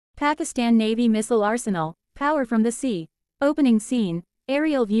Pakistan Navy Missile Arsenal, Power from the Sea. Opening scene,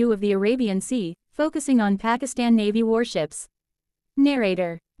 aerial view of the Arabian Sea, focusing on Pakistan Navy warships.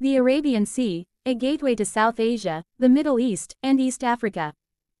 Narrator. The Arabian Sea, a gateway to South Asia, the Middle East, and East Africa.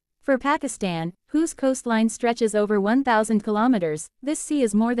 For Pakistan, whose coastline stretches over 1,000 kilometers, this sea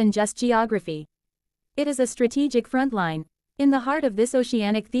is more than just geography. It is a strategic front line. In the heart of this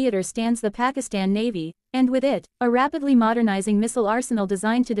oceanic theater stands the Pakistan Navy, and with it, a rapidly modernizing missile arsenal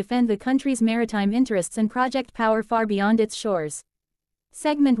designed to defend the country's maritime interests and project power far beyond its shores.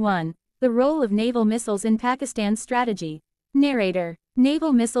 Segment 1. The role of naval missiles in Pakistan's strategy. Narrator.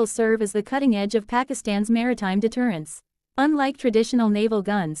 Naval missiles serve as the cutting edge of Pakistan's maritime deterrence. Unlike traditional naval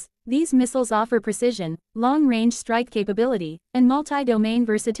guns, these missiles offer precision, long-range strike capability, and multi-domain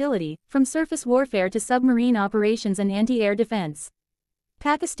versatility, from surface warfare to submarine operations and anti-air defense.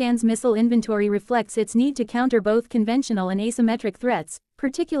 Pakistan's missile inventory reflects its need to counter both conventional and asymmetric threats,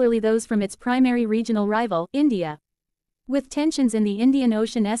 particularly those from its primary regional rival, India. With tensions in the Indian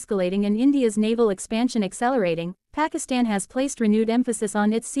Ocean escalating and India's naval expansion accelerating, Pakistan has placed renewed emphasis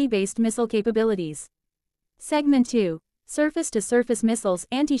on its sea-based missile capabilities. Segment 2. Surface-to-surface missiles,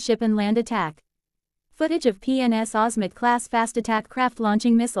 anti-ship and land attack. Footage of PNS Osmat-class fast-attack craft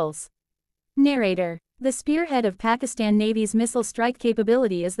launching missiles. Narrator. The spearhead of Pakistan Navy's missile strike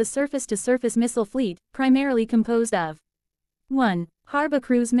capability is the surface-to-surface missile fleet, primarily composed of 1. Harbah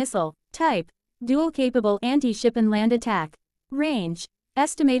cruise missile. Type. Dual-capable anti-ship and land attack. Range.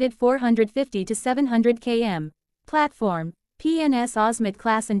 Estimated 450 to 700 km. Platform. PNS Osmat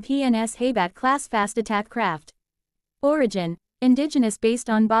class and PNS Harbah class fast-attack craft. Origin. Indigenous based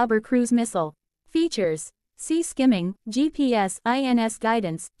on Babur cruise missile. Features. Sea skimming, GPS, INS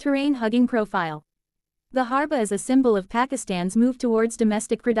guidance, terrain-hugging profile. The Harbah is a symbol of Pakistan's move towards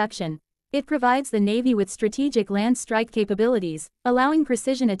domestic production. It provides the Navy with strategic land strike capabilities, allowing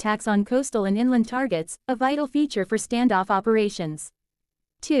precision attacks on coastal and inland targets, a vital feature for standoff operations.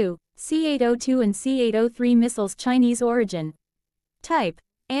 2. C-802 and C-803 missiles Chinese origin. Type.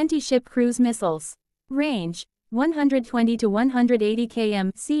 Anti-ship cruise missiles. Range. 120 to 180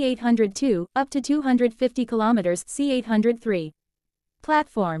 km C-802, up to 250 km C-803.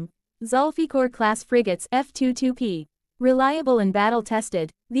 Platform. Zulfikar-class frigates F-22P. Reliable and battle-tested,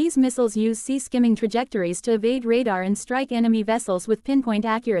 these missiles use sea-skimming trajectories to evade radar and strike enemy vessels with pinpoint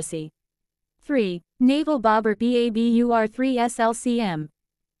accuracy. 3. Naval Babur-3 Babur-3 SLCM.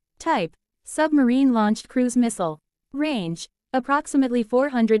 Type. Submarine-launched cruise missile. Range. Approximately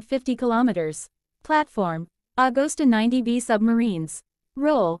 450 km. Platform. Agosta 90B submarines.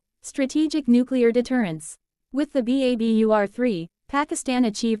 Role. Strategic nuclear deterrence. With the Babur-3, Pakistan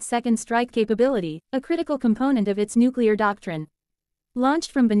achieved second strike capability, a critical component of its nuclear doctrine.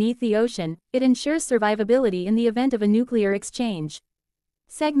 Launched from beneath the ocean, it ensures survivability in the event of a nuclear exchange.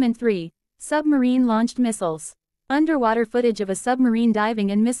 Segment 3. Submarine-launched missiles. Underwater footage of a submarine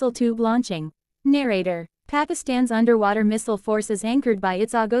diving and missile tube launching. Narrator. Pakistan's underwater missile force is anchored by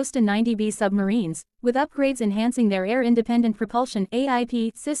its Agosta 90B submarines, with upgrades enhancing their air-independent propulsion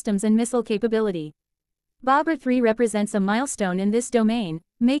 (AIP) systems and missile capability. Babur-3 represents a milestone in this domain,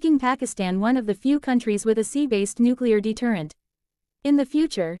 making Pakistan one of the few countries with a sea-based nuclear deterrent. In the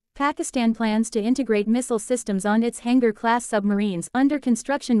future, Pakistan plans to integrate missile systems on its Hangar-class submarines under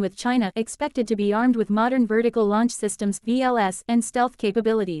construction, with China expected to be armed with modern vertical launch systems (VLS) and stealth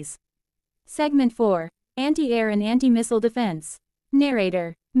capabilities. Segment 4. Anti-air and anti-missile defense.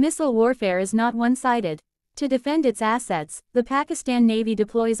 Narrator. Missile warfare is not one-sided. To defend its assets, the Pakistan Navy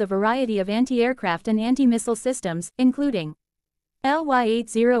deploys a variety of anti-aircraft and anti-missile systems, including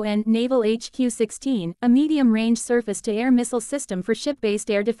LY-80N Naval HQ-16, a medium-range surface-to-air missile system for ship-based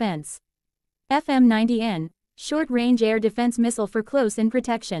air defense. FM-90N, short-range air defense missile for close-in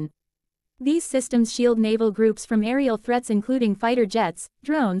protection. These systems shield naval groups from aerial threats including fighter jets,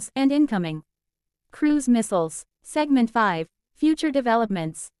 drones, and incoming cruise missiles. Segment 5. Future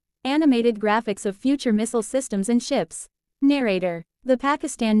developments. Animated graphics of future missile systems and ships. Narrator. The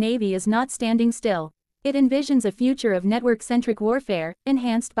Pakistan Navy is not standing still. It envisions a future of network-centric warfare,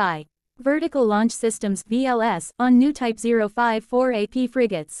 enhanced by vertical launch systems (VLS) on new Type 054AP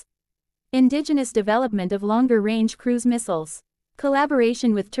frigates. Indigenous development of longer-range cruise missiles.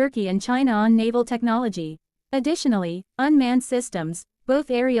 Collaboration with Turkey and China on naval technology. Additionally, unmanned systems,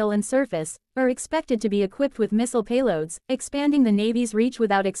 both aerial and surface, are expected to be equipped with missile payloads, expanding the Navy's reach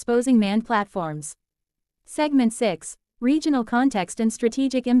without exposing manned platforms. Segment 6. Regional context and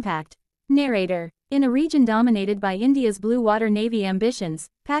strategic impact. Narrator. In a region dominated by India's blue water navy ambitions,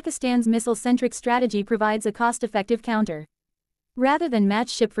 Pakistan's missile-centric strategy provides a cost-effective counter. Rather than match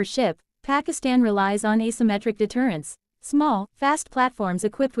ship for ship, Pakistan relies on asymmetric deterrence, Small, fast platforms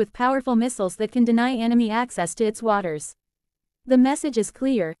equipped with powerful missiles that can deny enemy access to its waters. The message is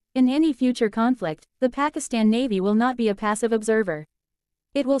clear: in any future conflict, the Pakistan Navy will not be a passive observer.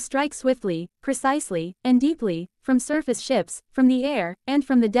 It will strike swiftly, precisely, and deeply, from surface ships, from the air, and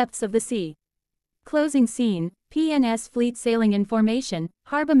from the depths of the sea. Closing scene, PNS fleet sailing in formation,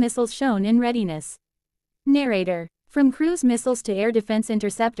 Harbah missiles shown in readiness. Narrator. From cruise missiles to air defense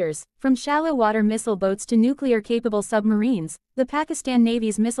interceptors, from shallow water missile boats to nuclear-capable submarines, the Pakistan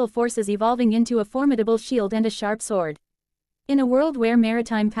Navy's missile force is evolving into a formidable shield and a sharp sword. In a world where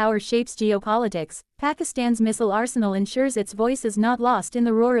maritime power shapes geopolitics, Pakistan's missile arsenal ensures its voice is not lost in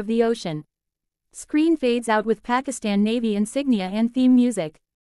the roar of the ocean. Screen fades out with Pakistan Navy insignia and theme music.